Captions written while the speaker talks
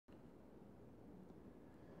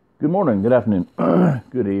Good morning, good afternoon,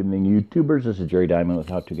 good evening, YouTubers. This is Jerry Diamond with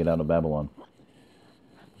How to Get Out of Babylon.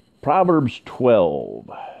 Proverbs 12.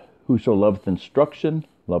 Whoso loveth instruction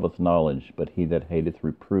loveth knowledge, but he that hateth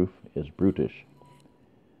reproof is brutish.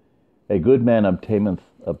 A good man obtaineth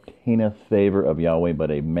favor of Yahweh,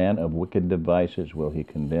 but a man of wicked devices will he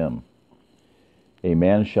condemn. A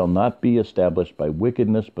man shall not be established by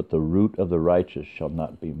wickedness, but the root of the righteous shall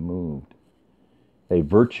not be moved. A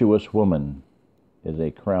virtuous woman is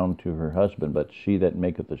a crown to her husband, but she that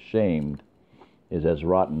maketh ashamed is as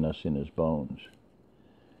rottenness in his bones.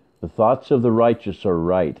 The thoughts of the righteous are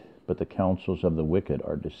right, but the counsels of the wicked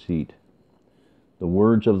are deceit. The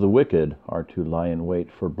words of the wicked are to lie in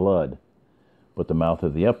wait for blood, but the mouth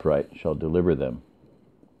of the upright shall deliver them.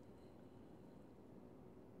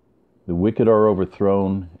 The wicked are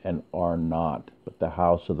overthrown and are not, but the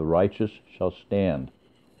house of the righteous shall stand.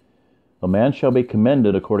 A man shall be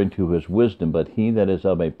commended according to his wisdom, but he that is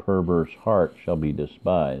of a perverse heart shall be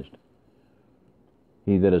despised.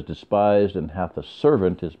 He that is despised and hath a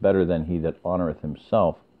servant is better than he that honoureth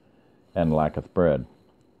himself and lacketh bread.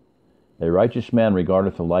 A righteous man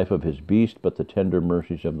regardeth the life of his beast, but the tender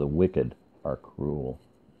mercies of the wicked are cruel.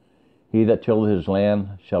 He that tilleth his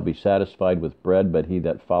land shall be satisfied with bread, but he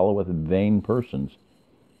that followeth vain persons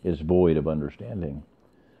is void of understanding.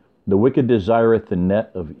 The wicked desireth the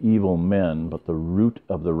net of evil men, but the root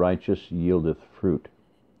of the righteous yieldeth fruit.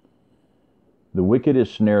 The wicked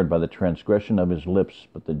is snared by the transgression of his lips,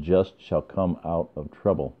 but the just shall come out of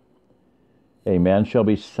trouble. A man shall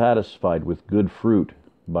be satisfied with good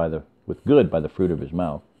by the fruit of his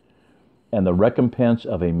mouth, and the recompense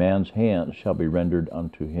of a man's hand shall be rendered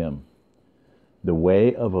unto him. The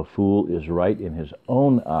way of a fool is right in his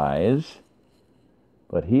own eyes,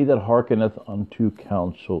 but he that hearkeneth unto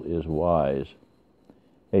counsel is wise.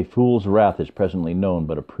 A fool's wrath is presently known,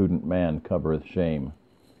 but a prudent man covereth shame.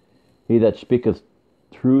 He that speaketh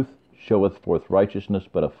truth showeth forth righteousness,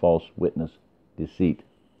 but a false witness deceit.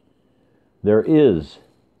 There is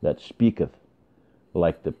that speaketh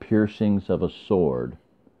like the piercings of a sword,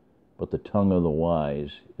 but the tongue of the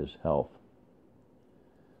wise is health.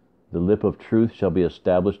 The lip of truth shall be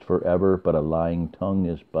established forever, but a lying tongue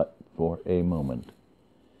is but for a moment.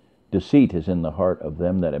 Deceit is in the heart of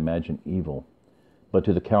them that imagine evil, but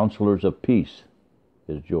to the counselors of peace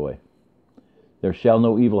is joy. There shall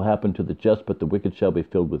no evil happen to the just, but the wicked shall be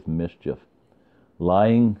filled with mischief.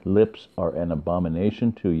 Lying lips are an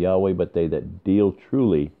abomination to Yahweh, but they that deal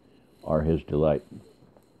truly are his delight.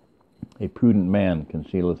 A prudent man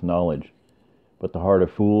concealeth knowledge, but the heart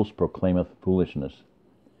of fools proclaimeth foolishness.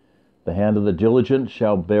 The hand of the diligent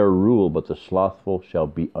shall bear rule, but the slothful shall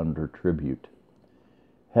be under tribute.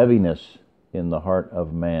 Heaviness in the heart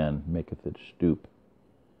of man maketh it stoop,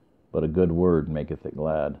 but a good word maketh it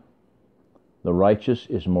glad. The righteous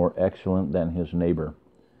is more excellent than his neighbor,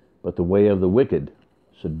 but the way of the wicked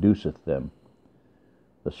seduceth them.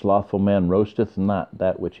 The slothful man roasteth not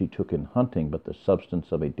that which he took in hunting, but the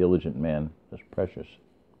substance of a diligent man is precious.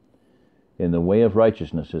 In the way of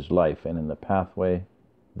righteousness is life, and in the pathway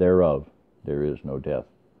thereof there is no death.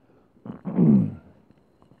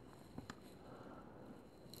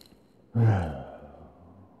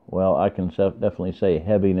 Well, I can definitely say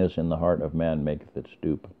heaviness in the heart of man maketh it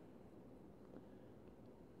stoop.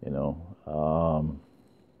 And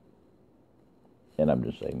I'm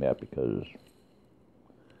just saying that because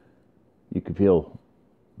you can feel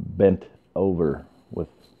bent over with,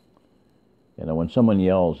 when someone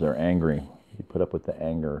yells, they're angry. You put up with the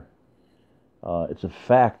anger. It's a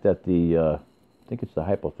fact that I think it's the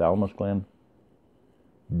hypothalamus gland,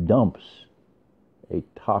 dumps a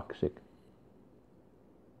toxic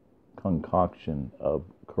concoction of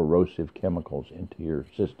corrosive chemicals into your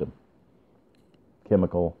system.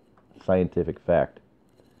 Chemical, scientific fact.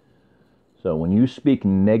 So when you speak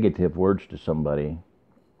negative words to somebody,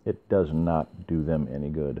 it does not do them any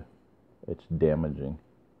good. It's damaging,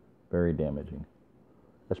 very damaging,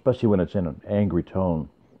 especially when it's in an angry tone,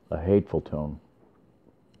 a hateful tone.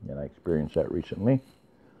 And I experienced that recently.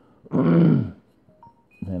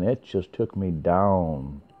 And it just took me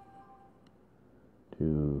down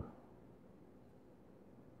to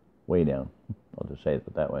way down. I'll just say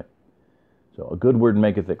it that way. So a good word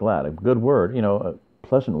maketh it glad. A good word,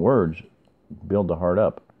 pleasant words build the heart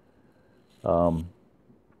up. I'm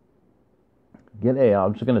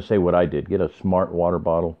just going to say what I did. Get a smart water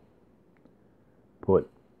bottle. Put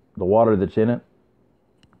the water that's in it.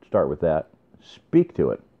 Start with that. Speak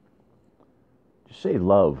to it. Just say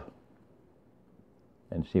love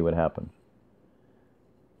and see what happens.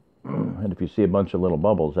 And if you see a bunch of little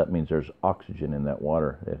bubbles, that means there's oxygen in that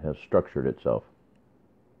water. It has structured itself.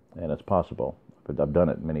 And it's possible. but I've done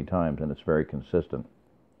it many times, and it's very consistent.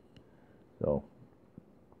 So,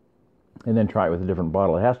 and then try it with a different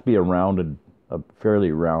bottle. It has to be a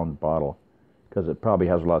fairly round bottle, because it probably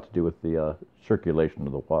has a lot to do with the circulation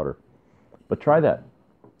of the water. But try that.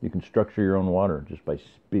 You can structure your own water just by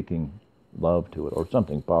speaking love to it or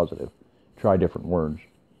something positive. Try different words.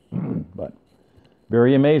 But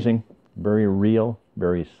very amazing, very real,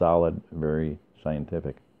 very solid, very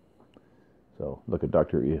scientific. So look at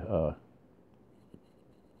Dr.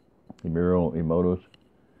 Masura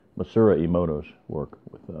Emoto's work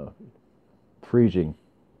with freezing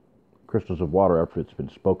crystals of water after it's been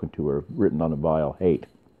spoken to or written on a vial, hate,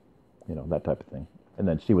 that type of thing. And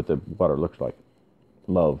then see what the water looks like.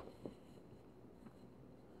 Love.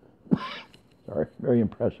 Sorry, very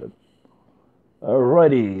impressive.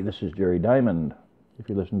 Alrighty, this is Jerry Diamond. If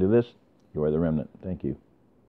you listen to this, you are the remnant. Thank you.